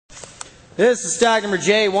This is stock number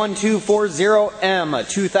J1240M, a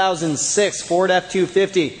 2006 Ford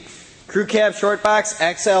F-250. Crew Cab Short Box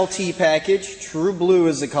XLT package. True blue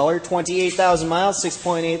is the color. 28,000 miles,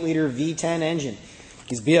 6.8 liter V10 engine.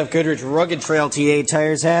 These BF Goodrich rugged trail T8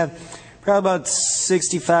 tires have probably about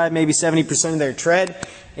 65, maybe 70% of their tread.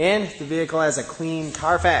 And the vehicle has a clean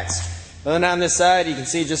Carfax. Then on this side, you can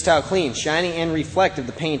see just how clean, shiny, and reflective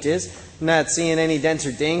the paint is. I'm not seeing any dents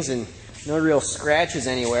or dings and no real scratches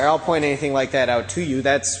anywhere. I'll point anything like that out to you.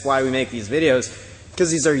 That's why we make these videos,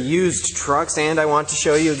 because these are used trucks, and I want to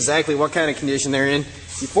show you exactly what kind of condition they're in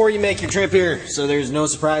before you make your trip here, so there's no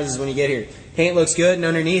surprises when you get here. Paint looks good, and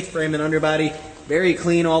underneath, frame and underbody, very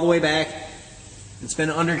clean all the way back. It's been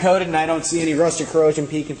undercoated, and I don't see any rust or corrosion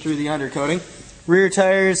peeking through the undercoating. Rear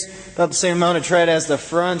tires, about the same amount of tread as the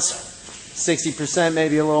fronts, 60%,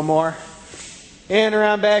 maybe a little more. And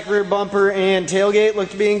around back, rear bumper and tailgate look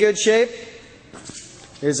to be in good shape.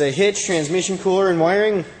 There's a hitch, transmission cooler, and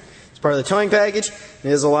wiring. It's part of the towing package.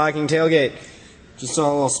 There's a locking tailgate. Just a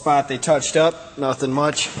little spot they touched up, nothing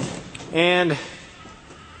much. And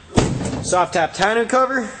soft top tonneau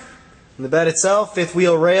cover. And the bed itself, fifth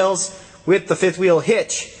wheel rails with the fifth wheel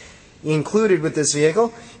hitch included with this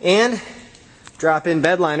vehicle. And drop-in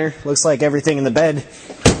bed liner. Looks like everything in the bed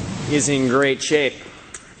is in great shape.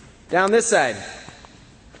 Down this side,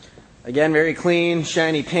 again, very clean,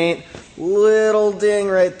 shiny paint. Little ding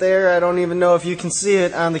right there. I don't even know if you can see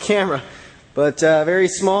it on the camera, but very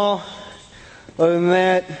small. Other than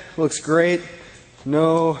that, looks great.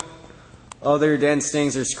 No other dents,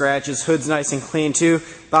 stings, or scratches. Hood's nice and clean too.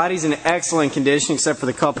 Body's in excellent condition except for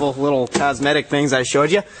the couple little cosmetic things I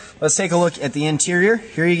showed you. Let's take a look at the interior.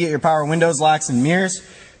 Here you get your power windows, locks, and mirrors.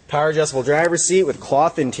 Power adjustable driver's seat with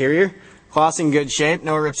cloth interior. Cloth's in good shape,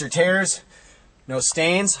 no rips or tears, no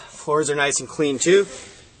stains. Floors are nice and clean too.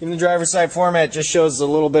 Even the driver's side floor mat just shows a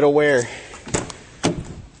little bit of wear.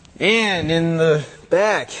 And in the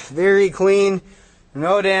back, very clean,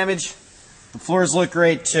 no damage. The floors look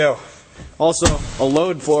great too. Also, a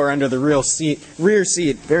load floor under the rear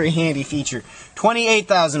seat, very handy feature.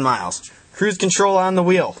 28,000 miles. Cruise control on the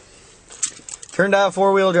wheel. Turned out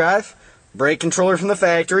four-wheel drive. Brake controller from the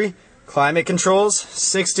factory. Climate controls,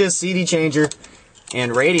 6-disc CD changer,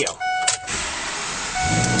 and radio.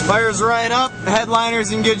 Fire's right up,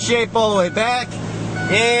 headliner's in good shape all the way back,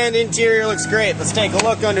 and interior looks great. Let's take a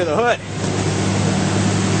look under the hood.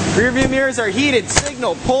 Rear view mirrors are heated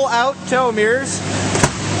signal pull-out tow mirrors.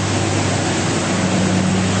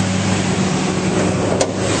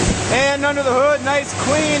 And under the hood, nice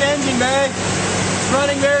clean engine bay. It's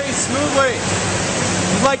running very smoothly.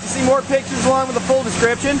 If you'd like to see more pictures along with a full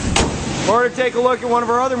description, or to take a look at one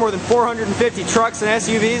of our other more than 450 trucks and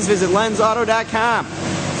SUVs, visit lenzauto.com.